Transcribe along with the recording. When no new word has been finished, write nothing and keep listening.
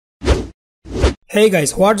Hey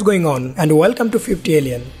guys, what's going on and welcome to 50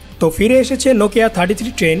 Alien। তো ফিরে এসেছে নোকিয়া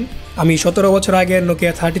 3310। আমি 17 বছর আগে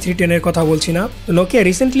নোকিয়া 3310 এর কথা বলছি না। নোকিয়া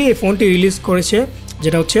রিসেন্টলি এই ফোনটি রিলিজ করেছে,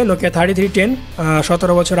 যেটা হচ্ছে নোকিয়া 3310।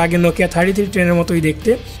 17 বছর আগে নোকিয়া 3310 এর মতোই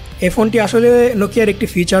দেখতে। এই ফোনটি আসলে নোকিয়ার একটি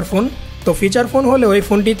ফিচার ফোন। তো ফিচার ফোন হলেও এই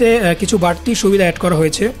ফোনটিতে কিছু বাড়তি সুবিধা অ্যাড করা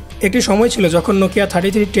হয়েছে। একটি সময় ছিল যখন নোকিয়া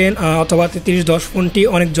 3310 অথবা 3310 ফোনটি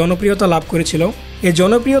অনেক জনপ্রিয়তা লাভ করেছিল। এই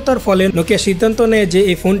জনপ্রিয়তার ফলে নোকিয়া সিদ্ধান্ত নেয় যে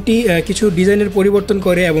এই ফোনটি কিছু ডিজাইনের পরিবর্তন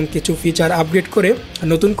করে এবং কিছু ফিচার আপগ্রেড করে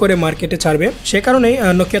নতুন করে মার্কেটে ছাড়বে। সে কারণেই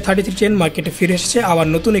নোকিয়া 3310 মার্কেটে ফিরে এসেছে আবার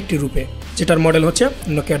নতুন একটি রূপে, যেটার মডেল হচ্ছে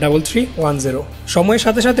নোকিয়া 3310। সময়ের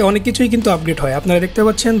সাথে সাথে অনেক কিছুই কিন্তু আপডেট হয়। আপনারা দেখতে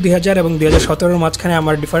পাচ্ছেন 2000 এবং 2017 মাঝখানে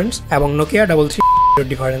আমার ডিফারেন্স এবং নোকিয়া 3310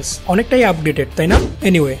 ডিফারেন্স অনেকটাই আপডেটেড, তাই না?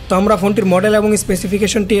 এনিওয়ে, তো আমরা ফোনটির মডেল এবং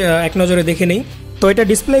স্পেসিফিকেশনটি এক নজরে দেখে নিই। তো এটা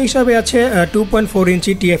ডিসপ্লে হিসাবে আছে 2.4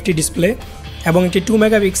 ইঞ্চি টিএফটি ডিসপ্লে এবং একটি 2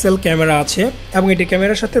 মেগাপিক্সেল ক্যামেরা আছে এবং এটি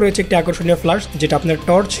ক্যামেরার সাথে রয়েছে একটি আকর্ষণীয় ফ্ল্যাশ, যেটা আপনার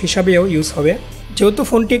টর্চ হিসাবেও ইউজ হবে। যেহেতু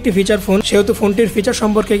ফোনটি একটি ফিচার ফোন, সেহেতু ফোনটির ফিচার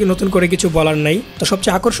সম্পর্কে নতুন করে কিছু বলার নাই। তো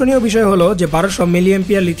সবচেয়ে আকর্ষণীয় বিষয় হলো যে 1200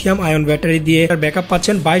 মিলিঅ্যাম্পিয়ার লিথিয়াম আয়ন ব্যাটারি দিয়ে ব্যাকআপ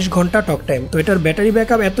পাচ্ছেন 22 ঘন্টা টক টাইম। তো এটার ব্যাটারি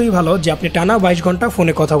ব্যাকআপ এতই ভালো যে আপনি টানা 22 ঘন্টা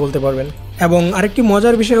ফোনে কথা বলতে পারবেন। এবং আরেকটি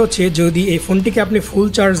মজার বিষয় হচ্ছে, যদি এই ফোনটিকে আপনি ফুল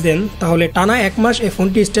চার্জ দেন তাহলে টানা 1 মাস এই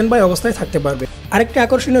ফোনটি স্ট্যান্ড বাই অবস্থায় থাকতে পারবে। আরেকটি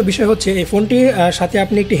আকর্ষণীয় বিষয় হচ্ছে এই ফোনটির সাথে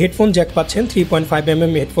আপনি একটি হেডফোন জ্যাক পাচ্ছেন,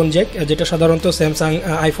 3.5mm হেডফোন জ্যাক, যেটা সাধারণত স্যামসাং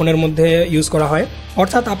আইফোনের মধ্যে ইউজ করা হয়।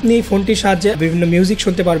 অর্থাৎ আপনি ফোনটির সাহায্যে বিভিন্ন মিউজিক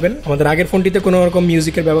শুনতে পারবেন। আমাদের আগের ফোনটিতে কোনো রকম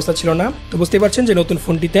মিউজিকের ব্যবস্থা ছিল না। তো বুঝতেই পারছেন যে নতুন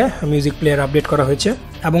ফোনটিতে মিউজিক প্লেয়ার আপডেট করা হয়েছে।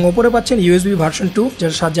 এবং ওপরে পাচ্ছেন USB ভার্সন 2,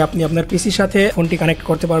 যার সাহায্যে আপনি আপনার পিসির সাথে ফোনটি কানেক্ট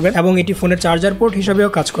করতে পারবেন এবং এটি ফোনের চার্জার পোর্ট হিসাবেও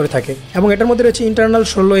কাজ করে থাকে। এবং এটার মধ্যে রয়েছে ইন্টারনাল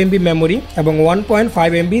 16MB মেমোরি এবং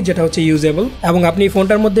 1.5MB, যেটা হচ্ছে ইউজেবল। এবং আপনি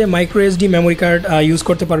ফোনটার মধ্যে micro SD memory card use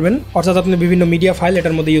করতে পারবেন, অর্থাৎ আপনি বিভিন্ন মিডিয়া ফাইল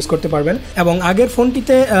এটার মধ্যে ইউজ করতে পারবেন। এবং আগের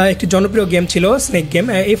ফোনটিতে একটি জনপ্রিয় গেম ছিল স্নেক গেম।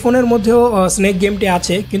 এই ফোনের মধ্যেও স্নেক গেমটি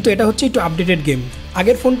আছে, কিন্তু এটা হচ্ছে একটু আপডেটেড গেম।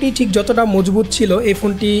 আগের ফোনটি ঠিক যতটা মজবুত ছিল, এই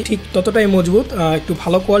ফোনটি ঠিক ততটাই মজবুত, একটু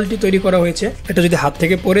ভালো কোয়ালিটি তৈরি করা হয়েছে। এটা যদি হাত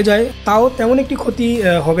থেকে পড়ে যায় তাও তেমন একটি ক্ষতি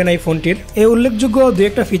হবে না এই ফোনটির। এই উল্লেখযোগ্য দু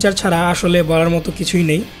একটা ফিচার ছাড়া আসলে বলার মতো কিছুই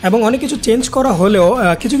নেই। এবং অনেক কিছু চেঞ্জ করা হলেও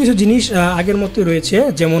কিছু কিছু জিনিস আগের মতোই রয়েছে,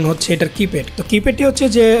 যেমন হচ্ছে এটার কিপ্যাড। তো কিপ্যাডটি হচ্ছে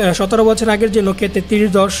যে 17 বছর আগের যে নোকিয়া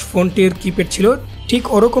 3310 ফোনটির কিপ্যাড ছিল, ঠিক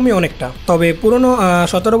ওরকমই অনেকটা। তবে পুরনো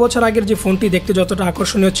 17 বছর আগের যে ফোনটি দেখতে যতটা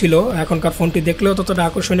আকর্ষণীয় ছিল, এখনকার ফোনটি দেখলেও ততটা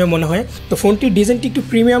আকর্ষণীয় মনে হয়। তো ফোনটির ডিজাইনটি একটু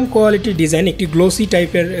প্রিমিয়াম কোয়ালিটির ডিজাইন, একটি গ্লোসি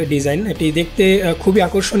টাইপের ডিজাইন, এটি দেখতে খুবই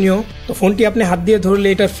আকর্ষণীয়। তো ফোনটি আপনি হাত দিয়ে ধরলে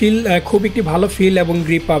এটার ফিল খুব একটি ভালো ফিল এবং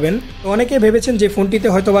গ্রিপ পাবেন। তো অনেকে ভেবেছেন যে ফোনটিতে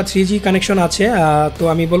হয়তো বা 3G কানেকশন আছে। তো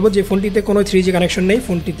আমি বলবো যে ফোনটিতে কোনো 3G কানেকশন নেই,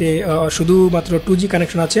 ফোনটিতে শুধুমাত্র 2G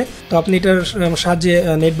কানেকশন আছে। তো আপনি এটার সাহায্যে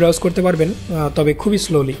নেট ব্রাউজ করতে পারবেন, তবে খুবই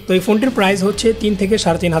স্লোলি। তো এই ফোনটির প্রাইস হচ্ছে 3 থেকে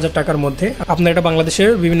 3,500 টাকার মধ্যে। আপনার এটা বাংলাদেশের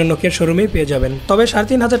বিভিন্ন নোকিয়ার শোরুমেই পেয়ে যাবেন। তবে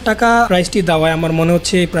 3,500 টাকা প্রাইসটি দেওয়ায় আমার মনে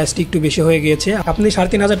হচ্ছে এই প্রাইসটি একটু বেশি হয়ে গিয়েছে। আপনি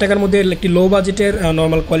 3,500 টাকার মধ্যে একটি লো বাজেটের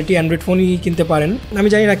নর্মাল কোয়ালিটি অ্যান্ড্রয়েড ফোনই কিনতে পারেন। আমি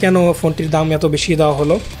জানি না কেন ফোনটির দাম এত বেশি দেওয়া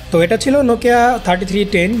হলো। তো এটা ছিল নোকিয়া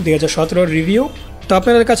 3310 2017 রিভিউ। তো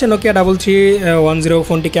আপনাদের কাছে নোকিয়া 3310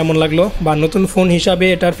 ফোনটি কেমন লাগলো, বা নতুন ফোন হিসাবে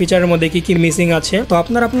এটার ফিচারের মধ্যে কি কি মিসিং আছে? তো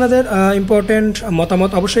আপনাদের ইম্পর্টেন্ট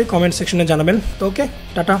মতামত অবশ্যই কমেন্ট সেকশনে জানাবেন। তো ওকে,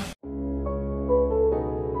 টাটা।